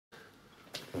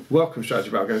Welcome, Strategy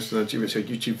Battle Games, to another GBHL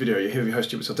YouTube video. You're here with your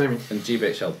host, GBHL Damian. And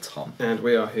GBHL Tom. And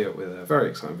we are here with a very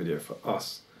exciting video for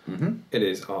us. It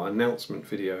is our announcement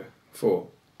video for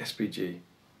SBG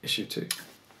Issue 2.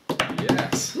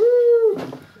 Yes.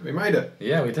 Woo! We made it.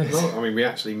 Yeah, we did. No, I mean, we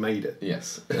actually made it.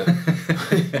 Yes.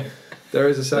 Yeah. There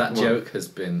is a second that one. joke has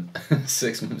been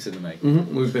 6 months in the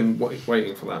making. We've been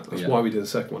waiting for that. That's why we did the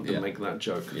second one, to make that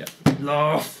joke. Yeah.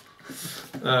 Laugh!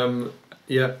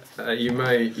 You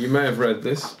may have read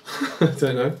this. I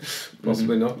don't know.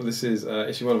 Possibly not. But this is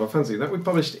issue 1 of our fanzine that we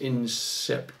published in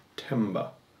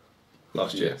September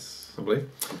last year, I believe.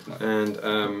 And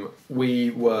we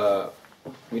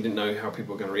didn't know how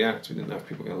people were going to react. We didn't know if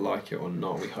people were going to like it or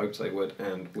not. We hoped they would,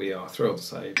 and we are thrilled to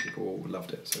say people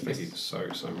loved it. So thank you so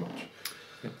much.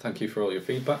 Yeah, thank you for all your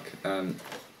feedback, and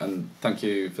thank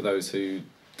you for those who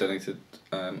donated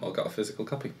or got a physical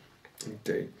copy.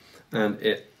 Indeed. And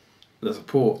the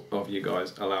support of you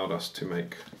guys allowed us to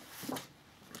make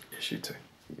issue 2.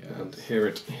 Yes. And here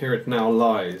it now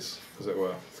lies, as it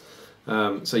were.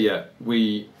 So yeah,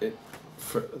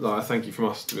 thank you from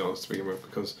us, to be honest, to begin with,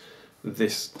 because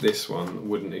this one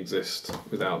wouldn't exist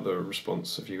without the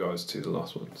response of you guys to the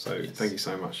last one. So thank you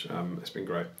so much. It's been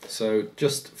great. So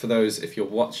just for those, if you're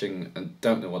watching and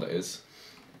don't know what it is,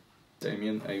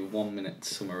 Damian, a 1-minute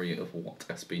summary of what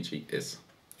SBG is.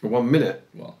 1 minute?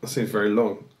 Well, that seems very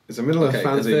long. It's a middle of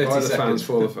fanzine by the fans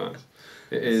for the fans.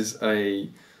 It is a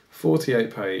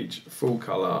 48-page,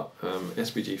 full-colour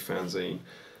SBG fanzine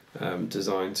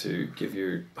designed to give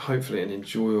you, hopefully, an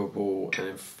enjoyable and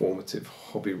informative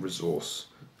hobby resource,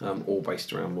 all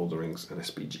based around Lord of the Rings and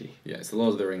SBG. Yeah, it's the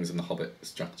Lord of the Rings and the Hobbit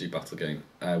strategy battle game.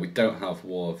 We don't have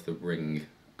War of the Ring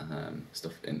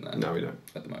stuff in there. No, we don't.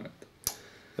 At the moment.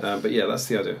 But yeah, that's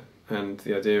the idea. And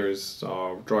the idea is,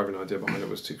 our driving idea behind it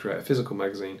was to create a physical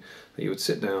magazine that you would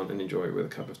sit down and enjoy with a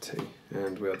cup of tea.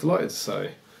 And we are delighted to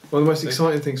say, one of the most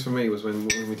exciting things for me was when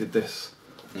we did this.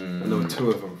 And there were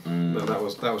 2 of them. That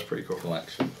was pretty cool.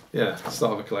 Collection. Yeah,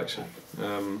 start of a collection.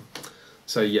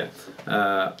 So yeah,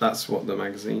 that's what the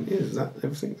magazine is. Is that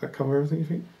everything? That cover everything, you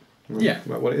think? Yeah.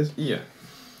 About what it is? Yeah.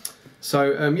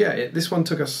 So this one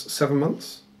took us 7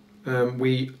 months.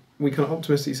 We kind of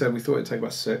optimistically said we thought it'd take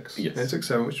about 6. Yes. And it took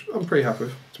 7, which I'm pretty happy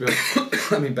with, to be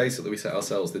honest. I mean, basically we set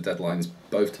ourselves the deadlines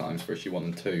both times for issue 1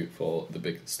 and 2 for the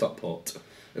big Stockport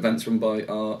events run by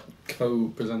our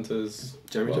co-presenters,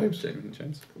 Jamie and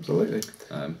James. Absolutely.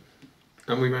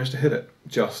 And we managed to hit it,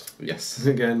 just. Yes.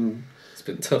 Again. It's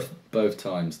been tough both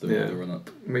times, the run-up.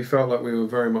 We felt like we were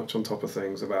very much on top of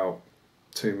things about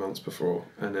 2 months before,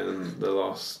 and then the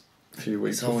last few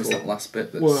weeks before. It's always that last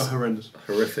bit that's horrendous.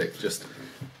 Horrific, just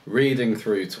reading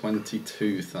through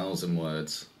 22,000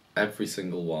 words, every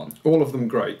single one. All of them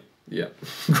great. Yeah.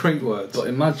 Great words. But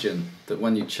imagine that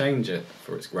when you change it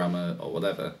for its grammar or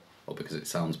whatever, or because it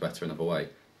sounds better another way,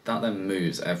 that then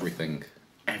moves everything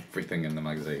in the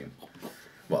magazine.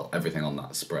 Well, everything on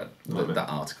that spread, that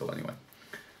article anyway.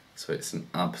 So it's an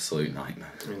absolute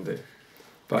nightmare. Indeed.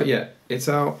 But yeah, it's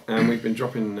out, and we've been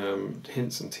dropping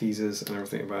hints and teasers and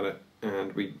everything about it,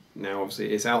 and now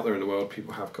obviously it's out there in the world,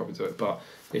 people have copies of it, but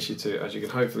issue 2, as you can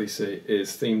hopefully see,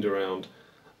 is themed around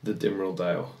the Dimril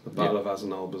Dale, the Battle of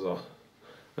Azan-al-Bazar.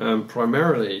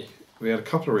 Primarily, we had a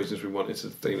couple of reasons we wanted to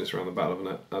theme this around the Battle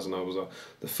of Azan-al-Bazar.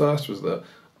 The first was that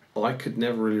I could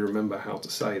never really remember how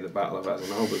to say the Battle of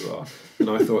Azan-al-Bazar, and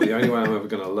I thought the only way I'm ever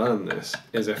going to learn this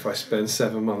is if I spend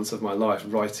 7 months of my life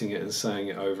writing it and saying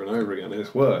it over and over again in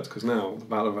its words, because now the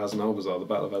Battle of Azan-al-Bazar, the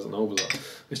Battle of Azan-al-Bazar,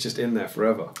 it's just in there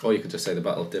forever. Or you could just say the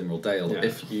Battle of Dimril Dale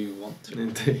if you want to.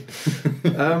 Indeed.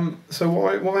 So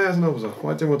why Azan-al-Bazar?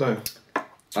 Why Dimril Dale?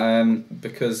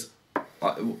 Because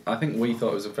I think we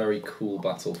thought it was a very cool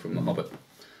battle from The Hobbit.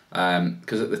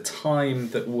 Because at the time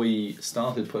that we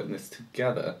started putting this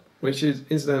together... Which is,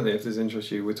 incidentally, if this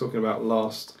interests you, we're talking about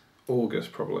last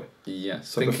August, probably. Yes.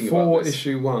 So before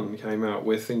issue 1 came out,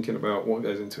 we're thinking about what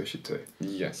goes into issue 2.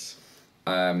 Yes.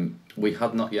 We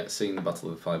had not yet seen the Battle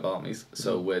of the Five Armies,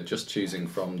 so we're just choosing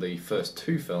from the first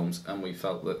 2 films, and we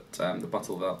felt that the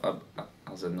Battle of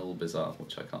Azan-al-Bazar,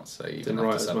 which I can't say even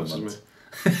after 7 months,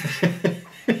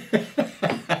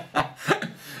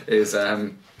 is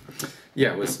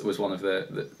was one of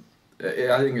the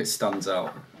I think it stands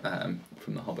out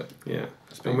from The Hobbit. Yeah,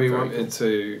 and we wanted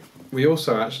to. We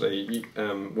also actually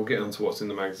we'll get onto what's in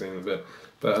the magazine in a bit,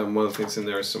 but one of the things in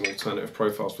there is some alternative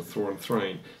profiles for Thor and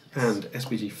Thrain and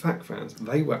SBG Fact fans.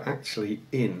 They were actually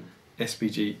in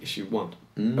SBG issue 1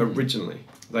 originally.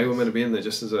 They were meant to be in there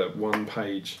just as a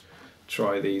 1-page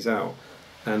try these out.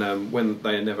 And when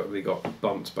they inevitably got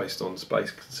bumped based on space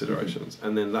considerations,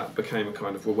 and then that became a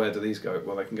kind of, well, where do these go?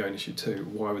 Well, they can go in issue 2.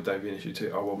 Why would they be in issue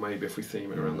 2? Oh, well, maybe if we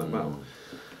theme it around that battle.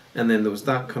 And then there was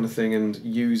that kind of thing, and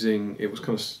it was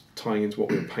kind of tying into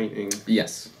what we were painting.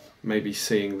 Yes. Maybe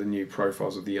seeing the new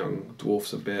profiles of the young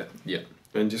dwarfs a bit. Yeah.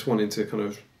 And just wanting to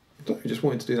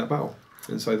do that battle.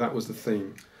 And so that was the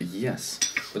theme. Yes.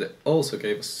 But it also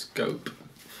gave us scope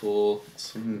for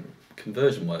some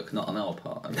conversion work, not on our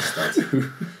part, I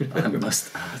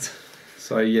must add.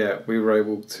 So yeah, we were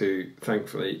able to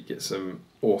thankfully get some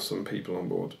awesome people on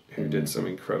board who did some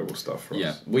incredible stuff for us.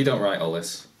 Yeah, we don't write all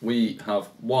this. We have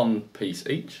one piece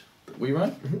each that we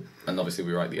write, and obviously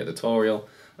we write the editorial,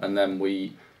 and then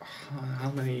we...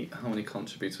 How many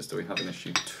contributors do we have in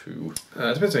issue 2?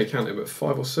 It depends how you count it, but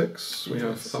 5 or 6 we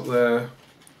have up there.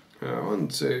 1,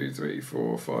 2, 3,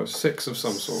 4, 5, 6 of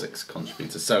some sort. 6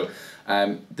 contributors. So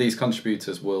these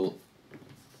contributors will,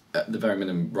 at the very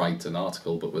minimum, write an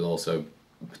article, but will also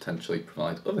potentially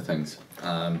provide other things.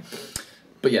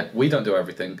 But yeah, we don't do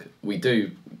everything. We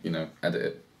do, edit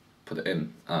it, put it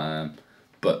in.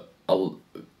 But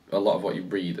a lot of what you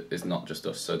read is not just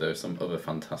us. So there are some other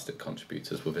fantastic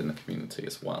contributors within the community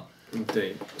as well.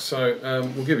 Indeed. So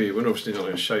we're obviously not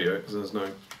going to show you it because there's no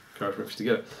reference to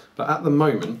get it. But at the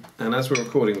moment, and as we're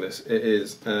recording this, it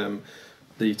is the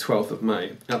 12th of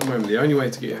May. At the moment, the only way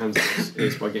to get your hands on this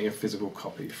is by getting a physical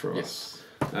copy for us.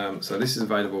 So this is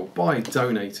available by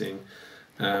donating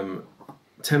 £10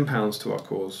 to our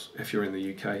cause if you're in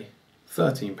the UK,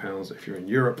 £13 if you're in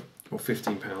Europe, or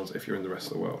 £15 if you're in the rest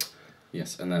of the world.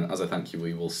 Yes, and then as a thank you,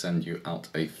 we will send you out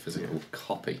a physical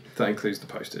copy. That includes the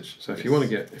postage. So if you want to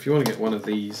get one of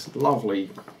these lovely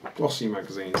glossy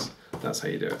magazines, that's how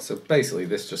you do it. So basically,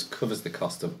 this just covers the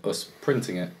cost of us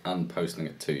printing it and posting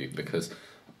it to you, because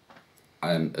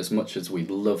as much as we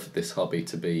love this hobby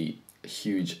to be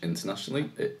huge internationally,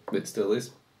 it still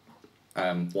is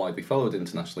widely followed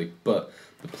internationally, but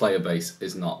the player base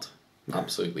is not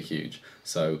absolutely huge.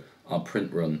 So our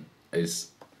print run is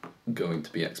going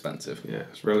to be expensive. Yeah,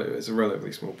 it's a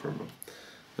relatively small print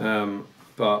run.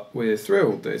 But we're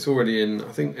thrilled that it's already in,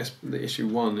 I think the issue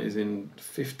 1 is in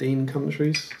 15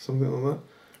 countries, something like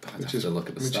that. Which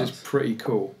is pretty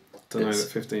cool to know that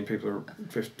 15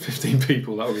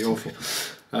 people, that would be awful.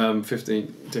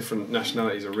 15 different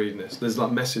nationalities are reading this. There's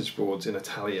like message boards in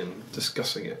Italian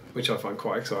discussing it, which I find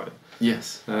quite exciting.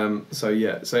 Yes. So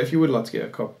if you would like to get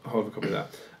a hold of a copy of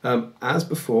that, as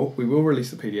before, we will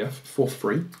release the PDF for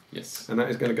free. Yes. And that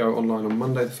is going to go online on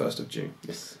Monday the 1st of June.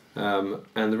 Yes. And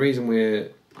the reason we're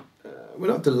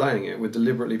not delaying it, we're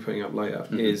deliberately putting it up later,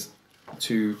 is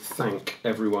to thank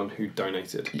everyone who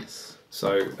donated. Yes.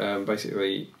 So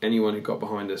basically, anyone who got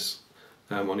behind us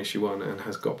on issue 1 and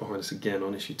has got behind us again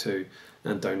on issue 2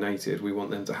 and donated, we want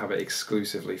them to have it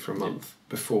exclusively for a month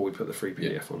before we put the free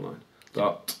PDF online.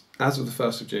 But as of the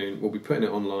 1st of June, we'll be putting it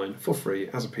online for free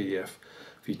as a PDF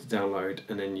for you to download,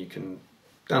 and then you can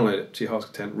download it to your heart's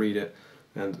content, read it,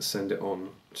 and send it on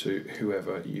to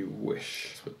whoever you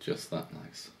wish. We're just that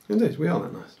nice. Indeed, we are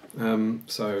that nice.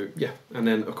 So yeah, and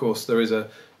then of course there is a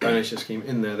donation scheme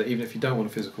in there that even if you don't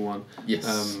want a physical one,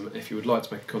 if you would like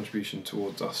to make a contribution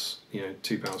towards us, £2,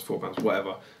 £4,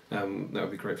 whatever, that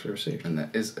would be gratefully received. And there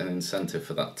is an incentive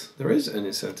for that. There is an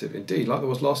incentive indeed, like there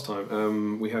was last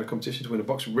time. We had a competition to win a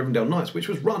box of Rivendell Knights, which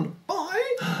was run by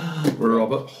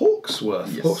Robert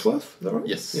Hawksworth. Yes. Hawksworth, is that right?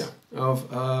 Yes. Yeah.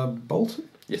 Of Bolton?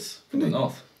 Yes, from the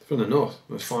north. From the north.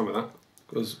 I was fine with that,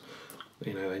 because,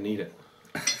 they need it.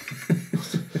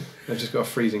 They've just got a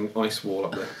freezing ice wall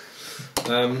up there.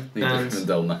 Need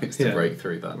Rivendell Knights to break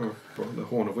through that. The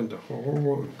Horn of Winter,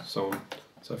 so on and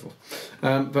so forth.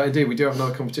 But indeed, we do have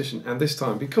another competition, and this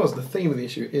time, because the theme of the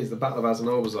issue is the Battle of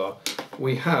Azanalbazar,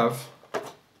 we have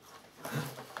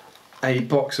a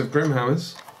box of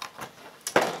Grimhammers.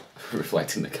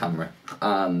 Reflecting the camera.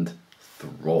 And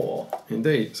Thror.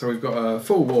 Indeed. So we've got a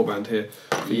full warband here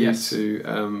for you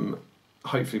to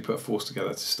hopefully put a force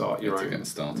together to start your own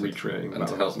recreating and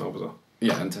Battle of Azanalbazar.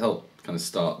 Yeah, and to help kind of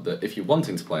start that if you're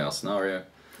wanting to play our scenario,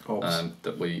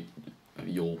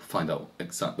 you'll find out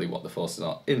exactly what the forces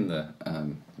are in the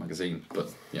magazine.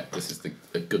 But yeah, this is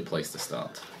a good place to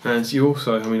start. And you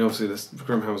also, obviously the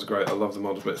Grimhammers are great. I love the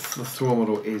model, but the Thror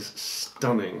model is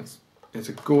stunning. It's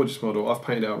a gorgeous model. I've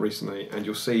painted it out recently, and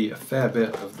you'll see a fair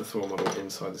bit of the Thror model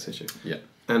inside this issue. Yeah.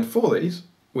 And for these,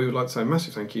 we would like to say a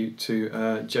massive thank you to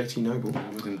JT Noble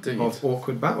of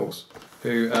Awkward Battles,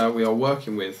 who we are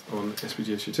working with on SBG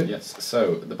issue 2. Yes.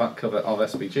 So the back cover of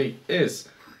SBG is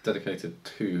dedicated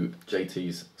to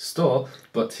JT's store,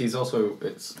 but he's also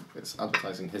it's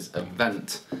advertising his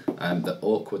event, the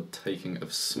awkward taking of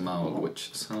Smaug,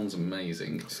 which sounds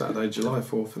amazing. Saturday, July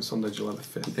 4th and Sunday, July the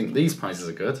 5th. I think these prizes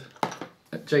are good.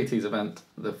 At JT's event,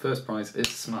 the first prize is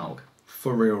Smaug.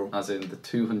 For real. As in the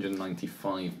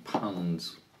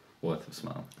 £295 worth of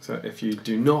Smaug. So if you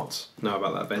do not know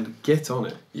about that event, get on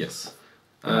it. Yes.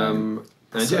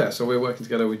 So we're working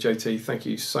together with JT. Thank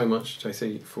you so much,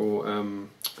 JT, for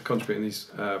contributing these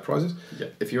prizes. Yeah.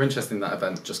 If you're interested in that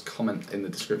event, just comment in the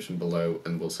description below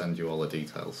and we'll send you all the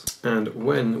details. And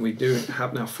when we do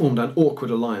have now formed an awkward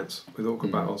alliance with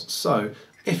Awkward Battles, so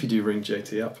if you do ring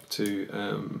JT up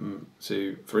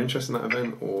for interest in that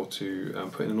event or to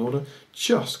put in an order,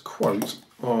 just quote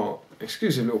our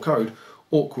exclusive little code,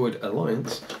 Awkward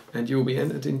Alliance, and you'll be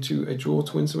entered into a draw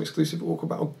to win some exclusive Awkward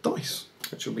Battle dice,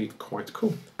 which will be quite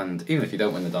cool. And even if you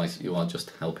don't win the dice, you are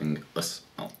just helping us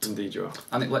out. Indeed you are.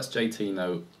 And it lets JT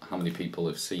know how many people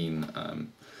have seen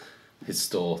his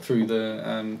store through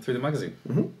the magazine.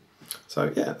 Mm-hmm.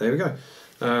 So yeah, there we go.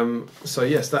 So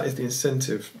yes, that is the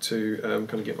incentive to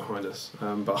kind of get behind us.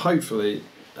 But hopefully,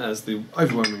 as the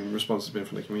overwhelming response has been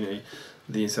from the community,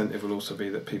 the incentive will also be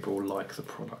that people like the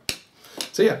product.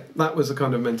 So yeah, that was the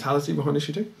kind of mentality behind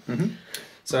issue 2. Mm-hmm.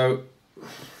 So,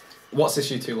 what's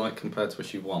issue 2 like compared to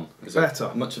issue 1? Is better?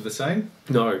 It much of the same?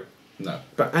 No. No.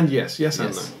 But and yes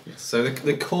and no. Yes. So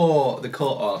the core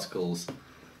articles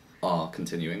are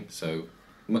continuing. So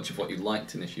much of what you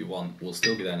liked in issue 1 will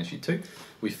still be there in issue 2.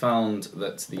 We found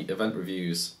that the event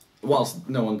reviews, whilst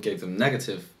no one gave them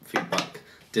negative feedback,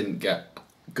 didn't get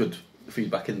good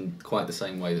feedback in quite the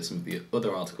same way that some of the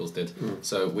other articles did.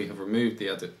 So we have removed the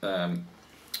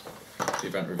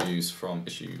event reviews from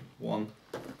issue 1.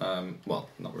 Well,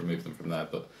 not removed them from there,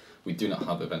 but we do not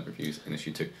have event reviews in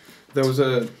issue 2. There was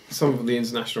some of the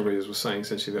international readers were saying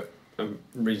essentially that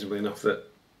reasonably enough that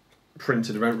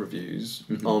printed event reviews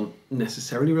aren't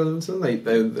necessarily relevant to them.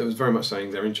 They was very much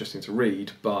saying they're interesting to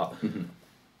read, but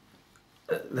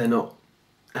they're not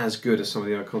as good as some of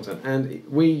the other content. And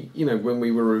we, when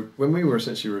we were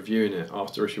essentially reviewing it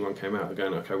after issue 1 came out,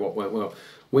 going, okay, what went well?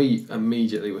 We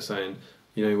immediately were saying,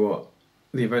 you know what,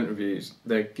 the event reviews,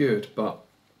 they're good, but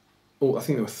I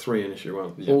think there were 3 in issue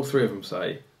 1. Yeah. All 3 of them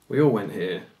say, we all went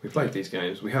here, we played these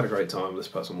games, we had a great time, this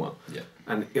person won. Yeah.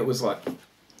 And it was like,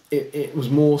 it was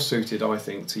more suited, I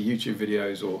think, to YouTube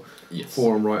videos or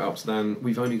forum write-ups than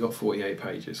we've only got 48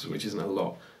 pages, which isn't a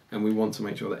lot. And we want to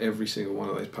make sure that every single one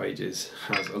of those pages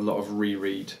has a lot of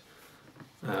reread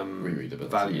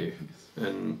value.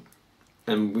 Yes.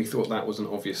 And we thought that was an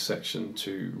obvious section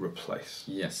to replace.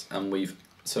 Yes, and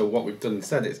so what we've done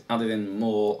instead is added in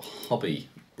more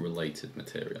hobby-related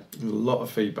material. A lot of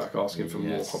feedback asking for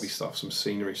more hobby stuff, some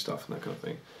scenery stuff and that kind of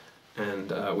thing.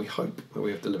 And we hope that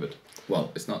we have delivered.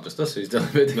 Well, it's not just us who's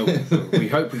delivered. No, we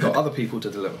hope we've got other people to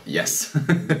deliver. Yes.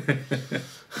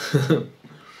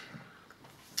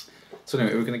 So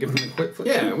anyway, we're going to give them a quick flip.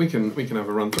 Yeah, we can have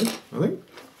a run through, I think,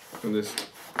 from this.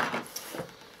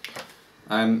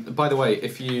 By the way,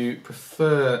 if you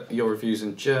prefer your reviews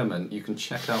in German, you can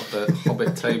check out the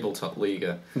Hobbit Tabletop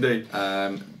Liga. Indeed.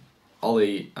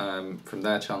 Ollie from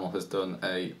their channel has done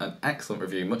an excellent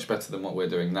review, much better than what we're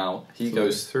doing now. He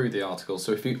goes through the articles.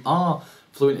 So if you are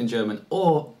fluent in German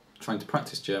or trying to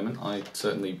practice German, I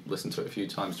certainly listened to it a few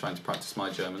times trying to practice my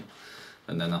German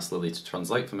and then asked Lily to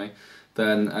translate for me.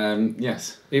 Then,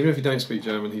 yes. Even if you don't speak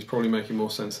German, he's probably making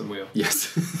more sense than we are.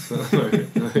 Yes. No,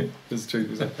 it's true.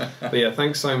 But yeah,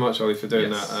 thanks so much, Ollie, for doing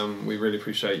that. We really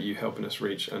appreciate you helping us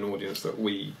reach an audience that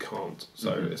we can't.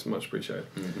 So it's much appreciated.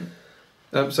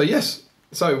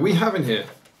 So we have in here,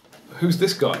 who's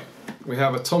this guy? We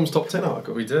have a Tom's Top 10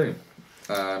 article. We do.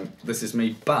 This is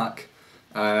me back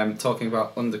talking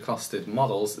about undercosted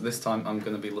models. This time I'm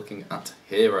going to be looking at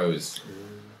heroes.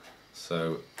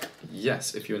 So,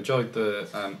 yes, if you enjoyed the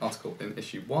article in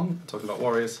issue 1 talking about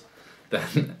warriors,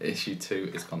 then issue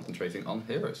 2 is concentrating on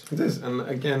heroes. It is, and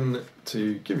again,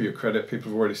 to give you a credit,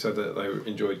 people have already said that they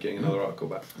enjoyed getting another article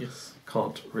back. Yes.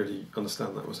 Can't really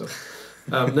understand that myself.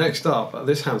 Next up,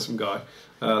 this handsome guy.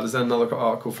 There's then another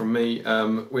article from me,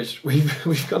 which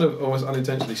we've kind of almost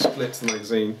unintentionally split the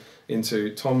magazine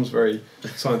into Tom's very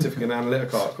scientific and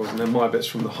analytical articles, and then my bits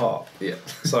from the heart. Yeah.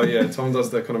 So yeah, Tom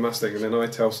does the kind of mass thing, and then I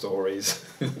tell stories,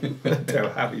 tell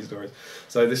happy stories.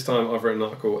 So this time I've written an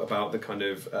article about the kind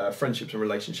of friendships and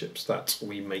relationships that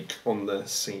we make on the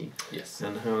scene. Yes.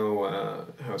 And how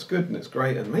it's good and it's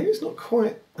great, and maybe it's not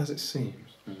quite as it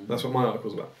seems. That's what my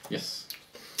article's about. Yes.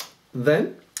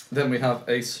 Then Then we have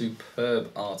a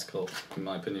superb article, in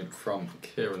my opinion, from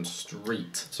Kieran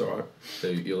Street. It's alright. Who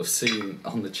you'll have seen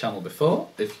on the channel before,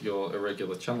 if you're a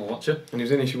regular channel watcher. And he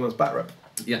was in issue 1's back rep.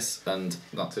 Yes, and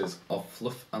that is of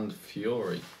Fluff and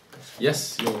Fury.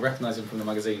 Yes, you'll recognise him from the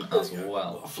magazine as well.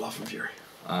 A lot of Fluff and Fury.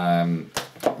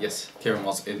 Yes, Kieran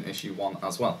was in issue 1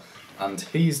 as well. And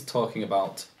he's talking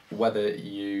about whether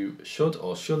you should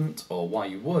or shouldn't, or why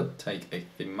you would, take a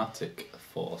thematic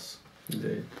force.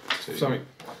 Indeed. Something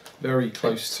very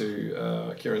close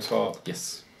to Kieran's heart.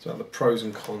 Yes. It's about the pros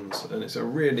and cons, and it's a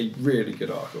really, really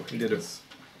good article. He did a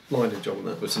blinded job on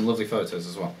that. With some lovely photos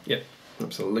as well. Yeah,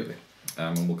 absolutely.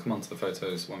 And we'll come on to the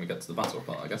photos when we get to the battle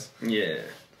part, I guess. Yeah.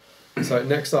 So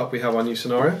next up we have our new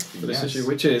scenario for this issue,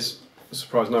 which is,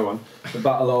 surprise no one, the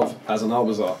Battle of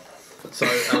Azanalbazar. So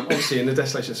obviously in the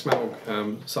Desolation Smell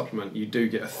supplement you do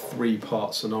get a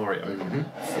 3-part scenario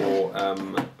for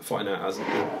fighting out as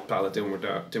the Battle of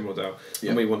Dimwaldale,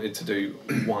 and we wanted to do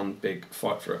one big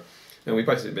fight for it. And we've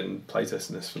basically been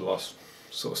playtesting this for the last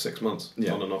sort of 6 months,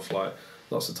 on and off, like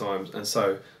lots of times, and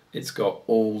so it's got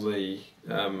all the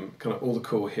kind of all the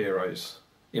cool heroes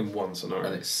in one scenario.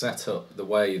 And it's set up, the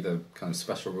way the kind of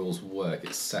special rules work,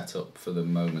 it's set up for the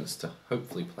moments to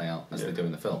hopefully play out as they do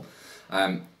in the film.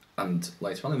 And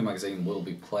later on in the magazine we'll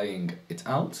be playing it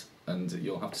out, and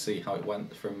you'll have to see how it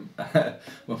went from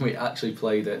when we actually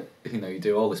played it. You know, you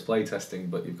do all this play testing,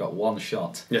 but you've got one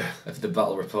shot of the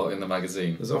battle report in the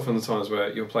magazine. There's often the times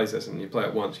where you're play testing and you play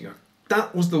it once, you go,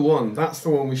 that was the one, that's the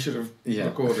one we should have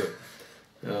recorded.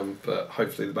 But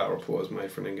hopefully the battle report is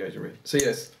made for an engaging read. So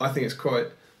yes, I think it's quite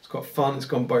fun. It's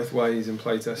gone both ways in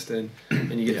playtesting,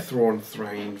 and you get Thrawn and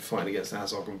Thrain fighting against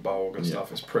Azog and Bolg and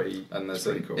stuff. It's pretty. And there's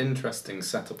pretty an cool. interesting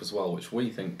setup as well, which we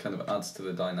think kind of adds to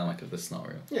the dynamic of the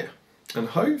scenario. Yeah, and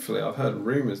hopefully I've heard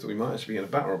rumours that we might actually be getting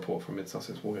a battle report from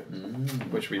Mid-Sussex War Games,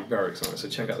 which would be very exciting. So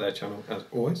check out their channel as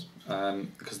always,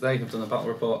 because they have done a battle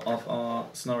report of our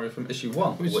scenario from issue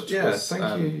 1. Which was,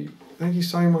 thank you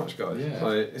so much, guys. Yeah.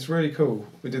 Like, it's really cool.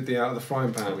 We did the out of the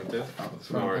frying pan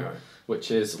scenario. Which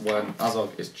is when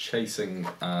Azog is chasing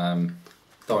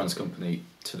Thorin's company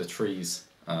to the trees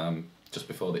just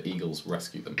before the eagles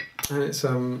rescue them. And it's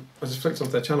I just flicked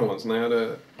onto their channel once, and they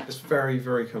had it's very,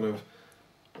 very kind of,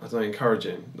 I don't know,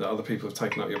 encouraging that other people have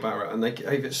taken up your battle, and they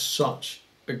gave it such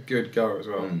a good go as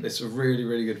well. It's a really,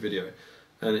 really good video,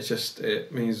 and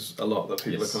it means a lot that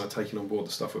people are kind of taking on board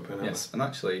the stuff we're putting out. Yes, and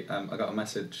actually I got a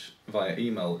message via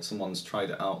email that someone's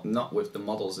tried it out, not with the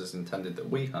models as intended that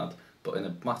we had, but in a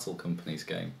Battle Company's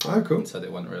game. Oh, cool. And said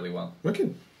it went really well.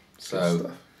 Wicked.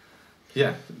 So,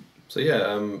 yeah. So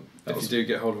yeah, if you do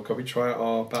get hold of a copy, try out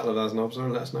our Battle of Azanalbazar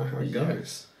and let us know how it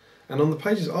goes. And on the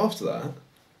pages after that,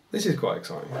 this is quite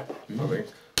exciting, I think.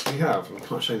 We have, I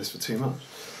can't show this for too much,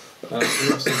 we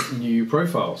have some new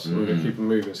profiles. We're going to keep them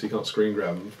moving so you can't screen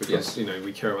grab them, because you know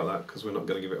we care about that, because we're not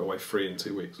going to give it away free in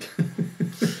 2 weeks.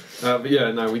 But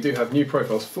yeah, no, we do have new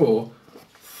profiles for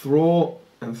Thrawn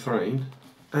and Thrain,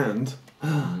 and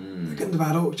the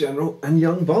Gundabad Orc General and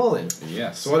young Balin.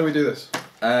 Yes. So why do we do this?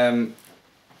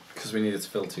 Because we needed to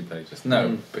fill 2 pages.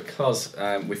 No, because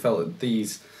we felt that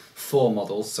these 4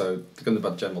 models, so the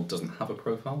Gundabad General doesn't have a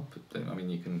profile, but I mean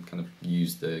you can kind of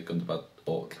use the Gundabad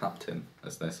Orc Captain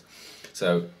as this.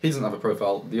 So he doesn't have a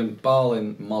profile. The young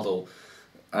Balin model,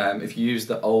 if you use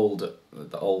the old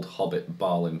Hobbit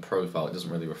Balin profile, it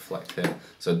doesn't really reflect him.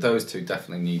 So those 2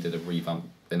 definitely needed a revamp,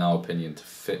 in our opinion, to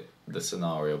fit the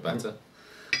scenario better.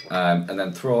 And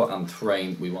then Thrawn and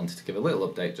Thrain, we wanted to give a little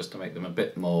update just to make them a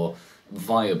bit more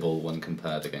viable when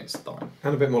compared against Thorin.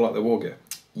 And a bit more like the war gear.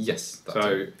 Yes.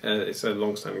 So it's a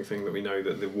long-standing thing that we know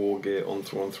that the war gear on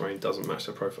Thrawn and Thrain doesn't match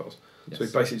their profiles. Yes. So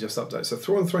we basically just update. So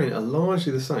Thrawn and Thrain are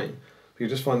largely the same, but you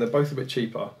just find they're both a bit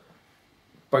cheaper.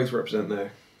 Both represent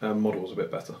their models a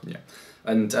bit better. Yeah.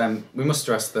 And we must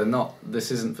stress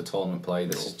this isn't for tournament play,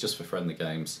 this is just for friendly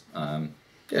games.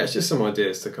 Yeah, it's just some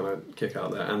ideas to kind of kick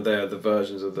out there, and they're the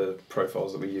versions of the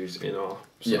profiles that we use in our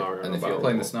scenario. Yeah, and if you're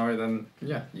playing the scenario, then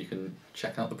you can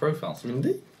check out the profiles.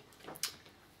 Indeed.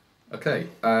 Okay,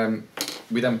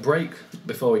 we then break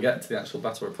before we get to the actual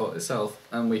battle report itself,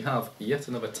 and we have yet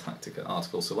another Tactica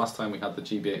article. So last time we had the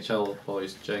GBHL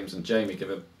boys, James and Jamie, give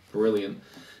a brilliant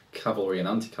cavalry and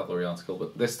anti-cavalry article,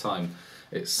 but this time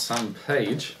it's Sam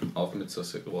Page of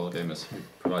Mid-Sussex Wargamers, who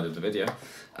provided the video,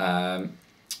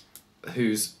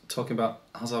 who's talking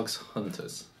about Azog's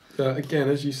Hunters. Again,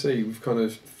 as you see, we've kind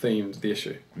of themed the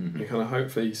issue. You kind of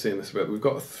hopefully seeing this a bit. We've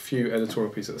got a few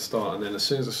editorial pieces at the start, and then as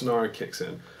soon as the scenario kicks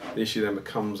in, the issue then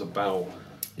becomes about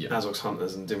Azog's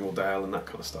Hunters and Dimwaldale and that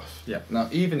kind of stuff. Yeah. Now,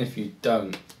 even if you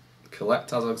don't collect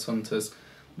Azog's Hunters,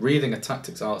 reading a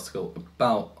tactics article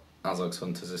about Azog's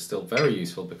Hunters is still very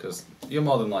useful because you're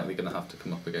more than likely going to have to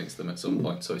come up against them at some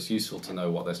point, so it's useful to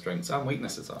know what their strengths and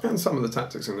weaknesses are. And some of the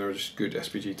tactics in there are just good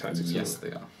SBG tactics. Yes,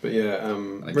 they are. But yeah,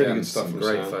 and again, really good stuff. Some from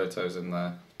great Sam. photos in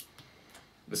there.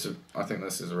 I think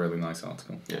this is a really nice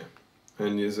article. Yeah.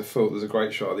 And there's a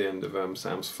great shot at the end of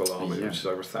Sam's full army, which is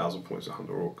over 1,000 points of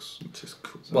Hunter Orcs, which is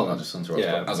cool. So, well, not just Hunter Orcs,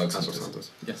 yeah, but Azog's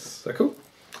Hunters. Yes. So cool.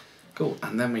 Cool.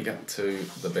 And then we get to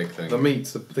the big thing. The meat,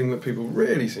 the thing that people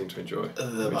really seem to enjoy.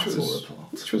 The battle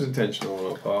report. Which was intentional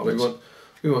on our part.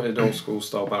 We wanted an old school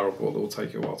style battle report that will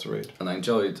take you a while to read. And I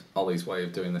enjoyed Ollie's way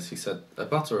of doing this. He said a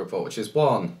battle report, which is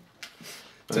 1,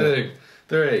 2,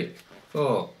 3,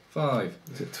 4, 5.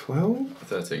 Is it 12?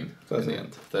 13 in the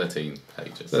end. 13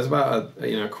 pages. There's about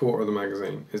a quarter of the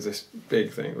magazine is this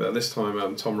big thing that this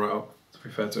time Tom wrote up, to be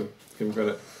fair to him, give him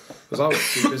credit. Because I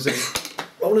was too busy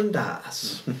rolling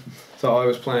dice. So I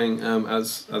was playing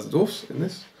as the dwarfs in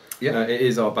this. Yeah. It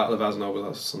is our Battle of Aznavour, but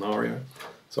that's a scenario.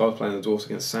 So I was playing the dwarfs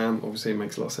against Sam, obviously it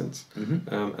makes a lot of sense,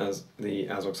 as the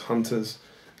Azog's Hunters.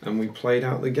 And we played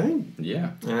out the game.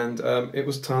 Yeah. And it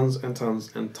was tons and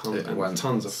tons and tons and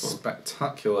tons of fun.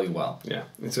 Spectacularly well. Yeah.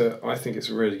 I think it's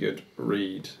a really good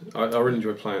read. I really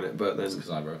enjoy playing it, but then... Because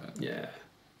I wrote it. Yeah.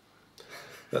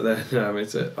 But then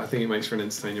I think it makes for an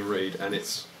entertaining read, and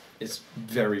it's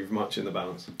very much in the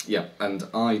balance. Yeah, and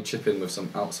I chip in with some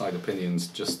outside opinions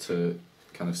just to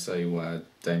kind of say where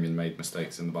Damian made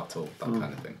mistakes in the battle, that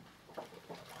kind of thing.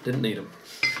 Didn't need them.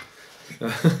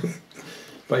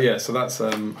 But yeah, so that's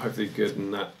hopefully good,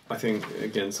 and that I think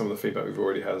again some of the feedback we've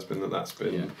already had has been that's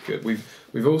been good.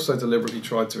 We've also deliberately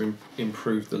tried to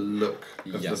improve the look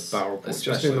of the battle report,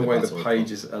 just in the way the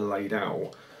pages are laid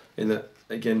out. In that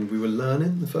again we were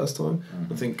learning the first time.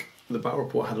 I think the battle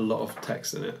report had a lot of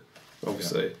text in it,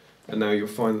 obviously, and now you'll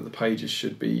find that the pages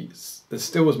should be there's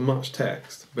still as much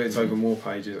text, but it's over more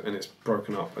pages and it's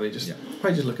broken up, and it just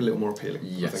pages look a little more appealing.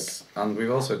 Yes, I think. And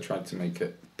we've also tried to make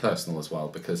it personal as well,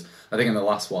 because I think in the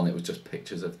last one it was just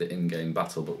pictures of the in-game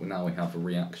battle, but now we have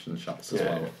reaction shots as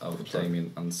well of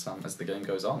Damian and Sam as the game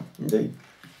goes on. Indeed.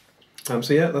 So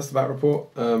yeah, that's the battle report.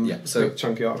 So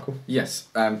chunky article. Yes.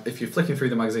 If you're flicking through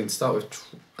the magazine, start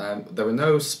with there are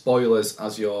no spoilers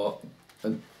as you're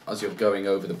going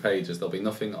over the pages. There'll be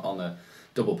nothing on a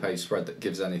double page spread that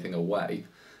gives anything away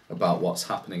about what's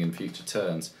happening in future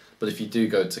turns. But if you do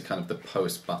go to kind of the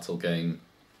post-battle game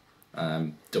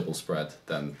double spread,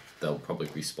 then there'll probably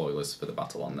be spoilers for the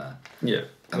battle on there. Yeah,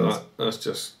 and that's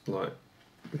just like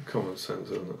common sense,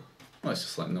 isn't it? Well, it's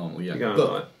just like normal, yeah. You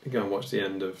go and watch the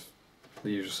end of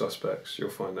The Usual Suspects, you'll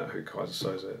find out who Kaiser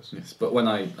Soze is. Yes, but when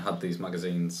I had these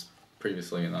magazines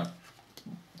previously, and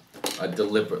I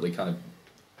deliberately kind of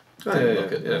didn't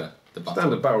look at the battle.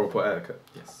 Standard battle report etiquette.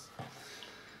 Yes.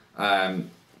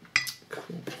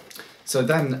 Cool. So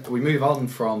then we move on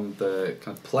from the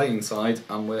kind of playing side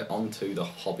and we're on to the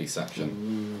hobby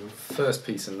section. First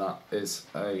piece in that is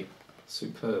a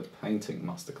superb painting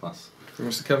masterclass. From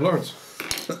Mr. Kev Lawrence.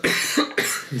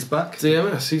 He's back.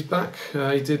 DMS, he's back.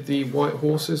 He did the white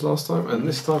horses last time, and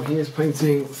this time he is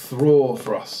painting Thrall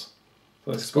for us.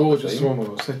 That's gorgeous Thrall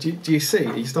model. So do you see?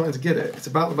 He's starting to get it. It's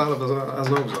about the Battle of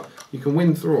Aznavour. You can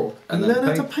win Thrall and learn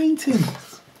how to paint him.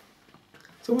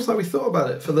 It's almost like we thought about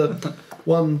it for the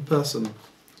one person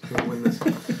who will win this.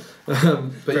 But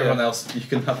for everyone else, you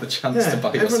can have the chance to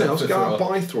buy yourself. Everyone else, go out,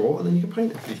 buy Thrall, and then you can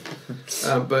paint it.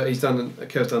 But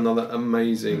Kev's done another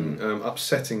amazing,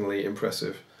 upsettingly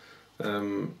impressive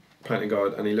painting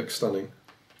guide, and he looks stunning.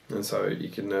 And so you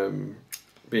can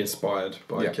be inspired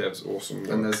by Kev's awesome work.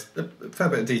 And there's a fair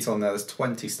bit of detail in there. There's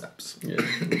 20 steps. Yeah,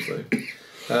 so.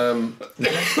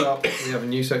 Next up, we have a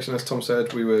new section. As Tom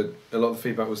said, a lot of the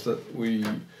feedback was that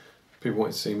people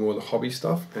wanted to see more of the hobby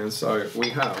stuff, and so we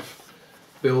have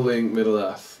Building Middle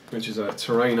Earth, which is a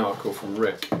terrain article from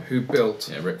Rick, who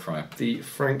built Rick Fryer, the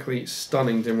frankly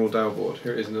stunning Dimwell Dale board.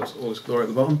 Here it is in all its glory at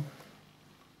the bottom.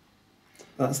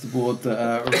 That's the board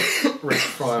that Rick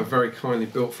Fryer very kindly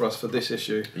built for us for this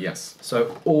issue. Yes.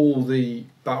 So all the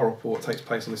battle report takes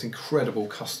place on this incredible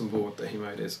custom board that he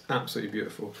made. It's absolutely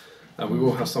beautiful. We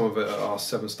will have some of it at our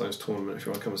Seven Stones tournament if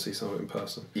you want to come and see some of it in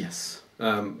person. Yes.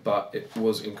 But it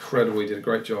was incredible. He did a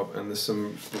great job, and there's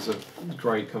a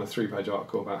great kind of 3-page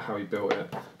article about how he built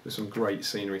it. There's some great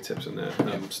scenery tips in there,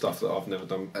 stuff that I've never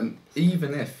done. And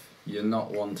even if you're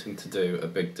not wanting to do a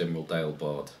big Dimwell Dale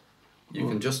board, you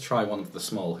can just try one of the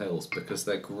small hills because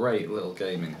they're great little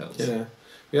gaming hills. Yeah,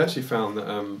 we actually found that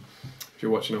if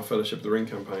you're watching our Fellowship of the Ring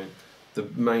campaign, the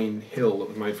main hill that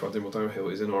was made for our Dimwell Dale hill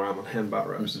is in our Amon Hen bat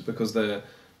reps, because they're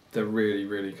really,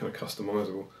 really kind of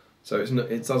customisable. So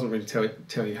it doesn't really tell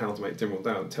you how to make Dimwell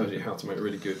Dale. It tells you how to make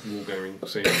really good wargaming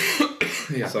scenery.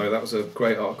 Yeah. So that was a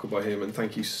great article by him, and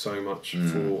thank you so much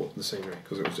for the scenery,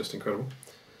 because it was just incredible.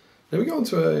 Then we go on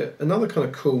to another kind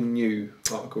of cool new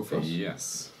article for us.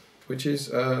 Yes. Which is,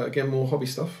 again, more hobby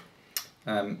stuff.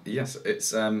 Yes,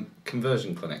 it's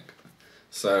Conversion Clinic.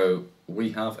 So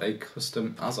we have a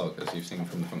custom Azog, as you've seen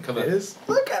from the front cover. It is.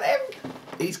 Look at him!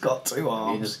 He's got 2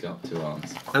 arms. He has got 2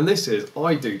 arms. And this is,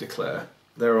 I do declare,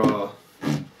 there are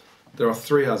 3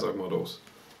 Azog models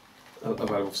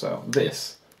available for sale.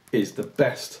 This is the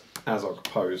best Azog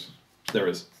pose there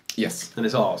is. Yes. And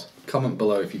it's ours. Comment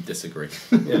below if you disagree.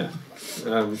 Yeah.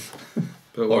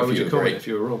 But why would you comment if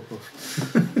you were wrong?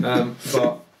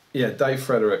 But yeah, Dave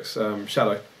Fredericks,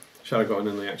 Shadow got in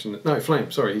on the action. No,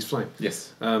 Flame. Sorry, he's Flame.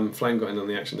 Yes. Flame got in on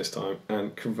the action this time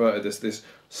and converted this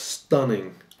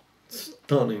stunning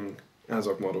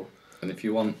Azog model. And if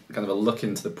you want kind of a look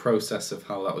into the process of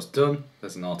how that was done,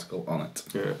 there's an article on it.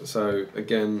 Yeah. So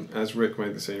again, as Rick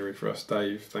made the scenery for us,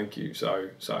 Dave, thank you so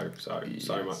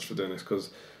much for doing this,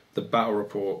 because the battle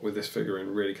report with this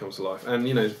figurine really comes to life. And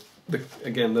you know,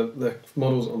 the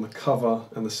models on the cover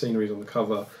and the sceneries on the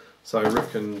cover. So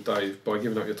Rick and Dave, by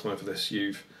giving up your time for this,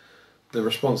 the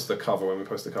response to the cover when we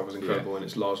post the cover is incredible, and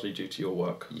it's largely due to your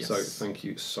work. Yes. So thank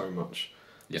you so much.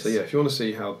 Yes. So yeah, if you want to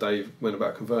see how Dave went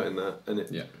about converting that,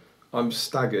 and I'm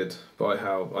staggered by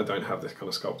how I don't have this kind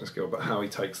of sculpting skill, but how he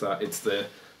takes that. It's the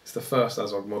first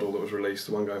Azog model that was released,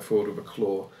 the one going forward with a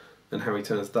claw, and how he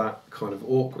turns that kind of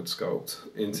awkward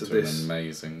sculpt into this an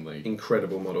amazingly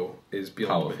incredible model is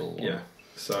beyond powerful me. Yeah.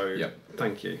 So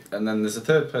thank you. And then there's a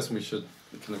third person we should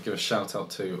kind of give a shout out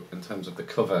to in terms of the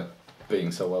cover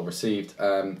being so well received.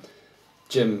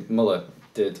 Jim Muller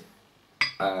did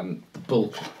the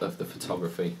bulk of the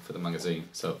photography for the magazine,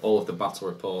 so all of the battle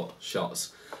report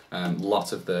shots,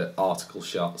 lot of the article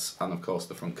shots, and of course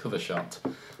the front cover shot.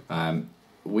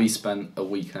 We spent a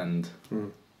weekend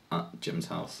at Jim's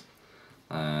house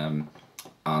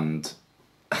and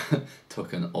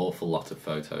took an awful lot of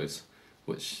photos,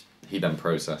 which he then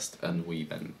processed and we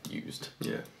then used.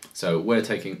 Yeah. So we're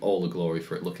taking all the glory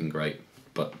for it looking great,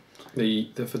 but the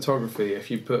photography, if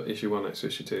you put issue 1 next to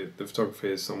issue 2, the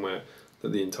photography is somewhere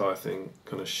that the entire thing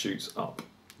kind of shoots up,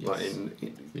 like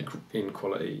in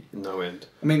quality, no end.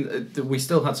 I mean, we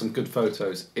still had some good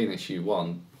photos in issue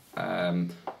 1,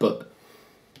 but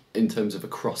in terms of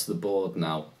across the board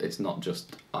now, it's not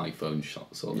just iPhone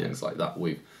shots or things like that.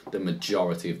 The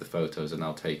majority of the photos are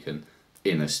now taken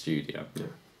in a studio. Yeah.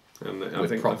 And I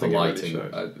think proper lighting.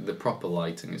 Really the proper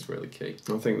lighting is really key.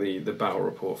 I think the battle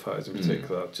report photos in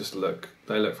particular look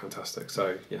fantastic.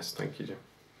 So yes, thank you, Jim.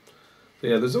 But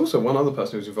yeah, there's also one other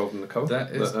person who's involved in the cover.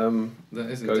 That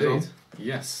is indeed. On.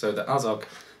 Yes, so the Azog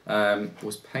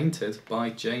was painted by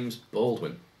James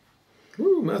Baldwin.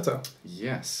 Ooh, Meta.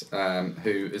 Yes,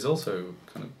 who is also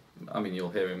kind of, I mean, you'll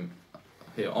hear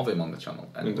of him on the channel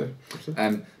anyway.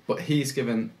 But he's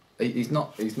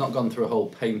not gone through a whole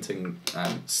painting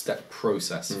step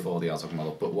process for the Azog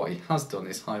model, but what he has done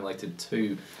is highlighted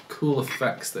 2 cool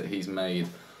effects that he's made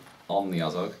on the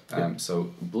Azog,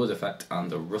 so blood effect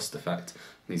and a rust effect,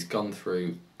 and he's gone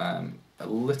through a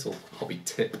little hobby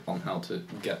tip on how to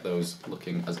get those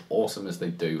looking as awesome as they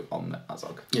do on the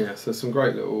Azog. Yeah, so some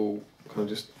great little kind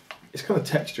of it's kind of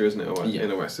texture, isn't it,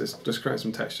 in a West? It's just creating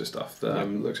some texture stuff that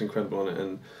looks incredible on it,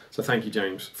 and so thank you,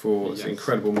 James, for this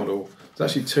incredible model.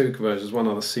 There's actually 2 conversions, one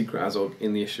other secret Azog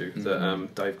in the issue that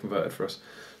Dave converted for us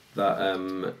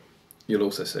that you'll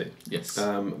also see. Yes.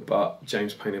 But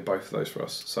James painted both of those for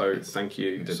us, so thank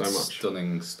you so much.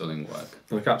 Stunning work.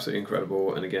 They look absolutely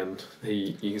incredible, and again,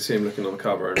 you can see him looking on the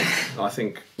cover, and I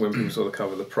think when people saw the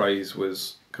cover, the praise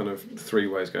was kind of 3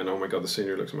 ways going, oh my god, the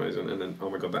scenery looks amazing, and then oh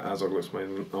my god, that Azog looks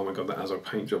amazing, oh my god, that Azog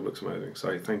paint job looks amazing.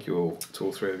 So thank you all to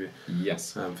all 3 of you.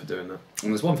 Yes. For doing that.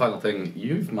 And there's one final thing,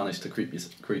 you've managed to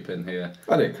creep in here.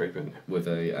 I did creep in. With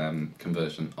a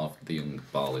conversion of the young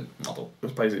Barlin model.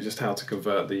 It's basically just how to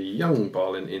convert the young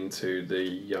Barlin into the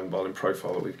young Barlin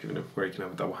profile that we've given him, where he can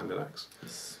have a double-handed axe.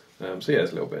 Yes. So yeah,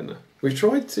 there's a little bit in there. We've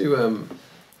tried to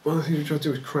one of the things we tried to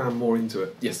do is cram more into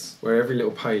it. Yes. Where every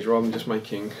little page, rather than just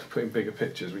putting bigger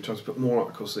pictures, we tried to put more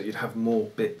articles so that you'd have more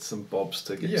bits and bobs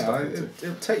to get stuff into.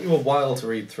 It'll take you a while to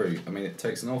read through. I mean, it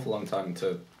takes an awful long time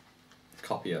to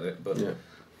copy edit, but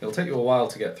it'll take you a while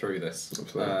to get through this.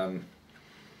 Absolutely.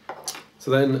 So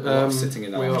then sitting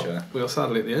in an armchair. We are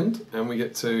sadly at the end, and we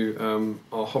get to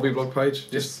our hobby blog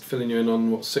page, just filling you in on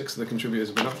what 6 of the contributors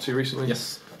have been up to recently.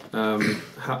 Yes.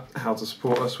 How to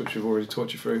support us, which we've already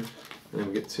taught you through. And then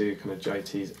we get to kind of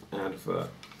JT's advert.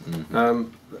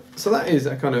 So that is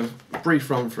a kind of brief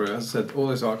run through. As I said, all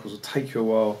those articles will take you a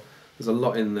while. There's a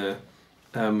lot in there.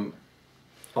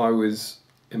 I was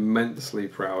immensely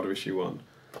proud of issue 1,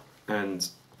 and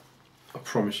I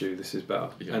promise you this is better.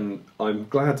 Yeah. And I'm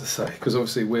glad to say, because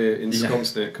obviously we're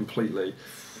ensconced in it completely,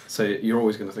 so you're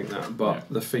always going to think that, but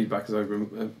the feedback is over,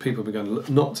 and people have been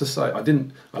going, not to say,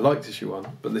 I liked issue 1,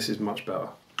 but this is much better.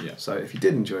 Yeah. So if you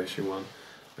did enjoy issue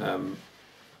 1,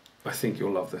 I think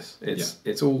you'll love this.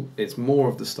 It's more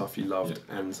of the stuff you loved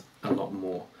and a lot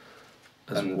more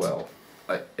as well.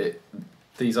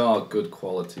 These are good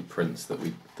quality prints that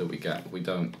we get. We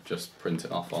don't just print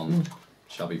it off on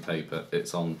shabby paper.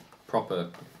 It's on proper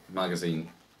magazine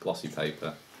glossy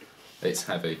paper. It's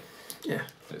heavy. Yeah.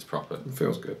 It's proper. It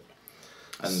feels good.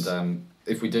 And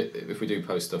if we do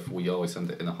post stuff, we always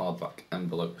send it in a hardback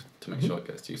envelope to make sure it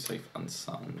gets to you safe and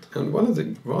sound. And one of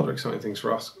the rather exciting things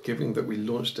for us, given that we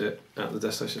launched it at the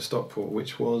destination Stockport,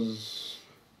 which was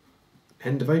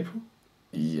end of April.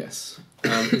 Yes.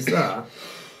 Is that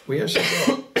we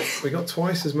actually got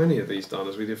twice as many of these done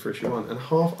as we did for issue 1, and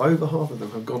over half of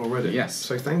them have gone already. Yes.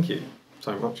 So thank you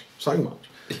so much.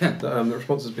 Yeah. The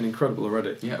response has been incredible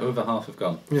already. Yeah, over half have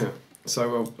gone. Yeah.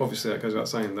 So obviously that goes without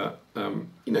saying that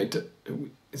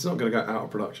it's not going to go out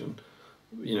of production.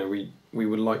 We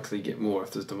would likely get more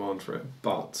if there's demand for it,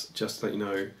 but just to let you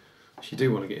know, if you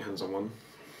do want to get your hands on one,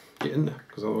 get in there,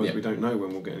 because otherwise we don't know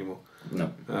when we'll get any more.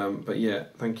 No. But yeah,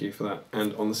 thank you for that.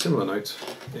 And on the similar note,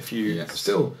 if you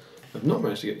still have not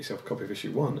managed to get yourself a copy of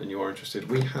issue 1 and you are interested,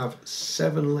 we have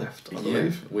 7 left, I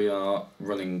believe. We are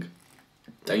running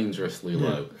dangerously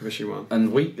low. Of issue 1.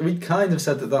 And we kind of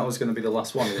said that was going to be the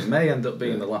last one. It may end up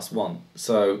being the last one.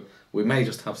 So we may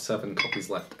just have 7 copies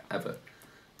left ever.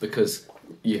 Because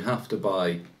you have to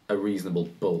buy a reasonable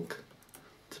bulk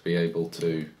to be able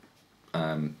to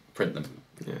print them.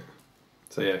 Yeah.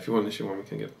 So yeah, if you want issue 1, we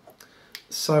can get it.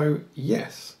 So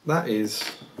yes, that is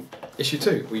issue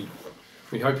 2.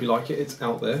 We hope you like it. It's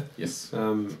out there. Yes.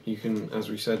 You can, as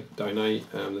we said,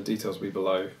 donate. The details will be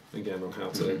below again on how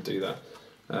to do that.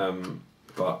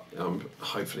 But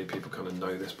hopefully people kind of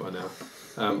know this by now.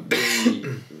 We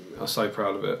are so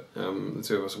proud of it. The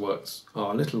two of us worked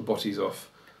our little bodies off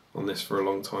on this for a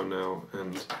long time now,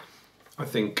 and I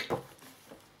think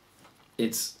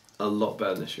it's a lot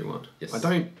better than issue 1. Yes.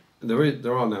 There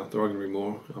are going to be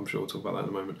more. I'm sure we'll talk about that in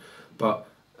a moment. But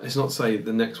it's not to say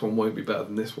the next one won't be better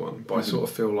than this one. But I sort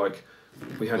of feel like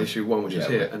we had issue 1, which is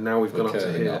here, and now we've gone up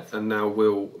to here, and now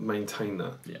we'll maintain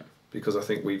that. Yeah. Because I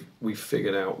think we've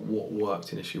figured out what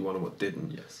worked in issue 1 and what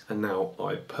didn't. Yes. And now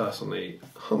I personally,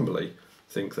 humbly,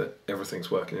 think that everything's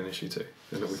working in issue 2,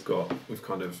 and that we've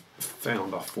kind of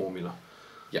found our formula,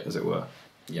 as it were.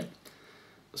 Yeah.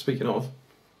 Speaking of,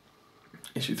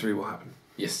 issue 3 will happen.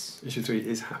 Yes. Issue 3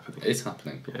 is happening. It's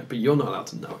happening. Yeah, but you're not allowed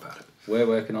to know about it. We're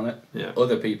working on it. Yeah.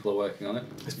 Other people are working on it.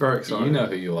 It's very exciting. You know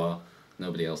who you are.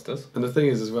 Nobody else does. And the thing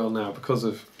is as well now, because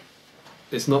of...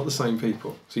 It's not the same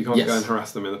people, so you can't go and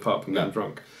harass them in the pub and get them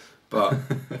drunk. But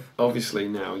obviously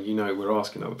now, we're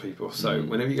asking other people. So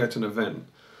whenever you go to an event,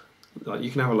 like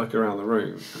you can have a look around the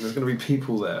room, and there's going to be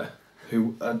people there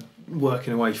who are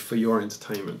working away for your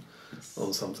entertainment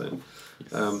on something.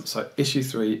 So issue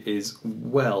 3 is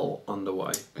well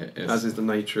underway, as is the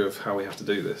nature of how we have to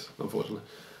do this, unfortunately,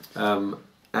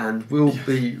 and will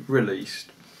be released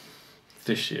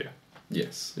this year.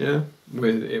 Yes. Yeah,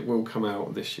 it will come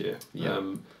out this year. Yeah.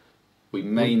 We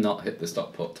may not hit the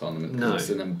Stockport tournament because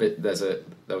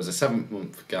there was a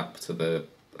 7-month gap to the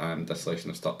destination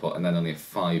of Stockport, and then only a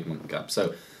 5-month gap.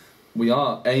 So we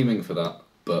are aiming for that,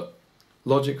 but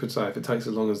logic would say if it takes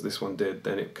as long as this one did,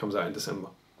 then it comes out in December.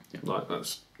 Yeah. Like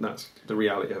that's the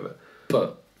reality of it.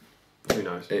 But who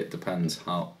knows? It depends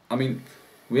how. I mean,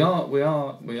 we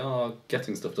are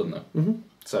getting stuff done though. Mm-hmm.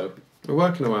 So we're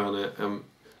working away on it.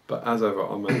 But as ever,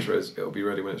 our mantra is it'll be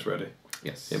ready when it's ready.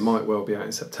 Yes. It might well be out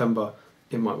in September.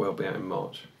 It might well be out in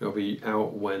March. It'll be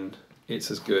out when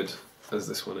it's as good as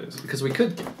this one is. Because we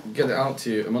could get it out to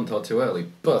you a month or 2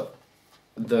 early, but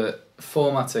the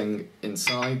formatting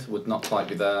inside would not quite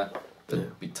be there.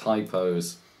 There'd be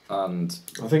typos. And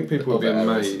I think people would be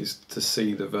amazed to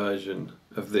see the version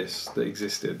of this that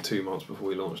existed 2 months before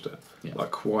we launched it. Yeah.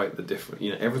 Like quite the different.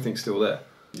 Everything's still there.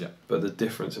 Yeah. But the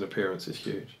difference in appearance is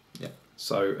huge. Yeah.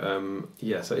 So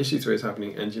so issue 3 is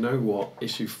happening, and you know what?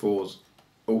 Issue 4's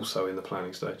also in the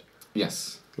planning stage.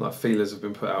 Yes. Like feelers have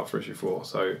been put out for issue 4,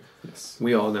 so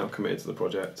we are now committed to the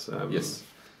project. Yes.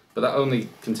 But that only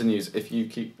continues if you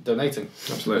keep donating.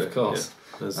 Absolutely. Of course.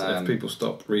 Yeah. If people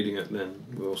stop reading it, then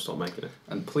we'll stop making it.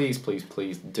 And please, please,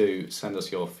 please do send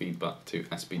us your feedback to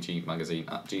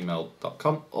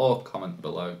sbgmagazine@gmail.com or comment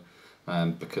below,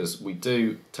 because we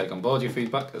do take on board your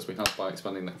feedback, as we have by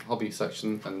expanding the hobby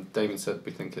section, and Damian said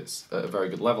we think it's at a very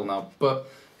good level now, but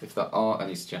if there are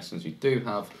any suggestions you do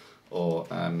have, or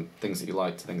things that you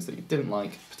liked, things that you didn't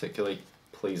like particularly,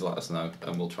 please let us know,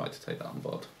 and we'll try to take that on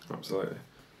board. Absolutely.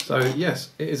 So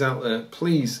yes, it is out there.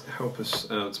 Please help us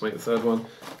to make the third one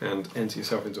and enter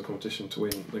yourself into a competition to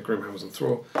win the Grim Hammers and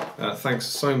Thrall. Thanks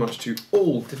so much to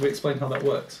all. Did we explain how that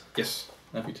works? Yes.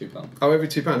 Every £2. Oh, every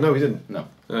 £2? No, we didn't. No.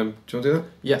 Do you want to do that?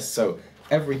 Yes. So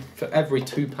for every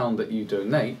 £2 that you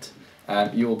donate,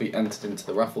 you will be entered into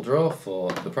the raffle draw for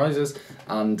the prizes.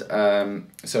 And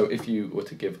so if you were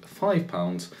to give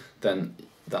 £5, then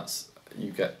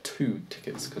you get 2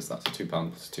 tickets, because that's £2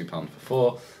 plus £2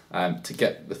 for 4. To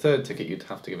get the third ticket, you'd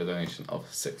have to give a donation of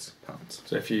 £6.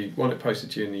 So if you want it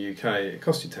posted to you in the UK, it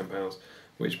costs you £10,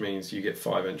 which means you get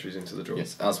 5 entries into the draw.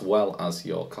 Yes, as well as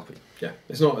your copy. Yeah,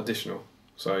 it's not additional.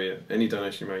 So yeah, any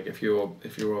donation you make, if you're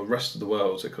the rest of the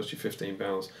world, so it costs you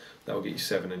 £15, that will get you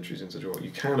 7 entries into the draw.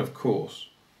 You can, of course,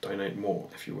 donate more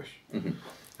if you wish.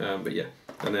 Mm-hmm. But yeah,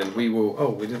 and then we will.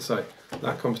 Oh, we didn't say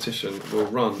that competition will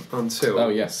run until. Oh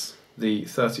yes. The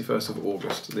 31st of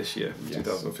August this year, yes.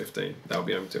 2015. That'll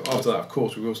be open till. After that, of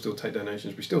course, we will still take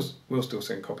donations. We'll still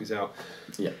send copies out.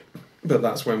 Yeah. But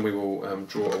that's when we will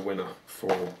draw a winner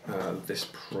for this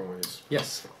prize.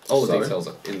 Yes. All the details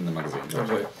are in the magazine.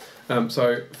 Absolutely.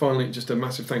 So finally, just a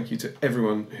massive thank you to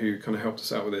everyone who kind of helped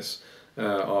us out with this.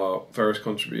 Our various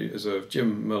contributors of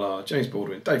Jim Millar, James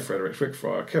Baldwin, Dave Fredericks, Rick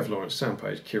Fryer, Kev Lawrence, Sam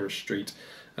Page, Kira Street,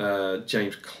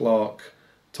 James Clark,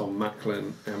 Tom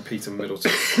Macklin and Peter Middleton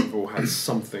have all had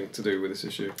something to do with this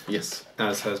issue. Yes.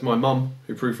 As has my mum,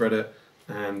 who proofread it,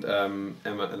 and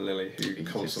Emma and Lily, who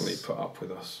constantly put up with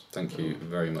us. Thank you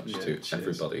very much to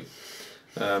everybody.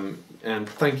 And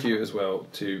thank you as well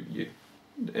to you,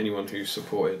 anyone who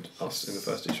supported us in the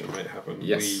first issue and made it happen.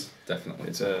 Yes, definitely.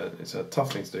 It's a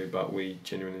tough thing to do, but we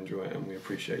genuinely enjoy it and we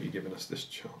appreciate you giving us this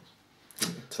chance.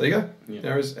 So there you go. Yeah.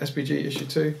 There is SBG issue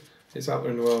 2. It's out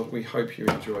there in the world. We hope you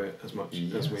enjoy it as much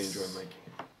as we enjoy making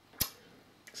it.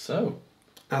 So,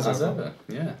 as ever,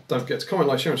 yeah. Don't forget to comment,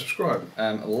 like, share and subscribe.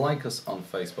 Like us on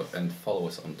Facebook and follow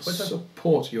us on Twitter.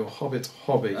 Support your Hobbit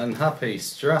hobby. And happy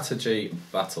strategy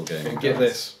battle game. And get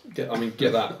this. Get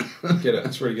that. Get it.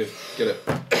 It's really good. Get it.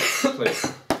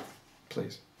 Please.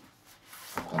 Please.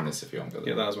 And this if you want to.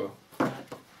 Get that as well.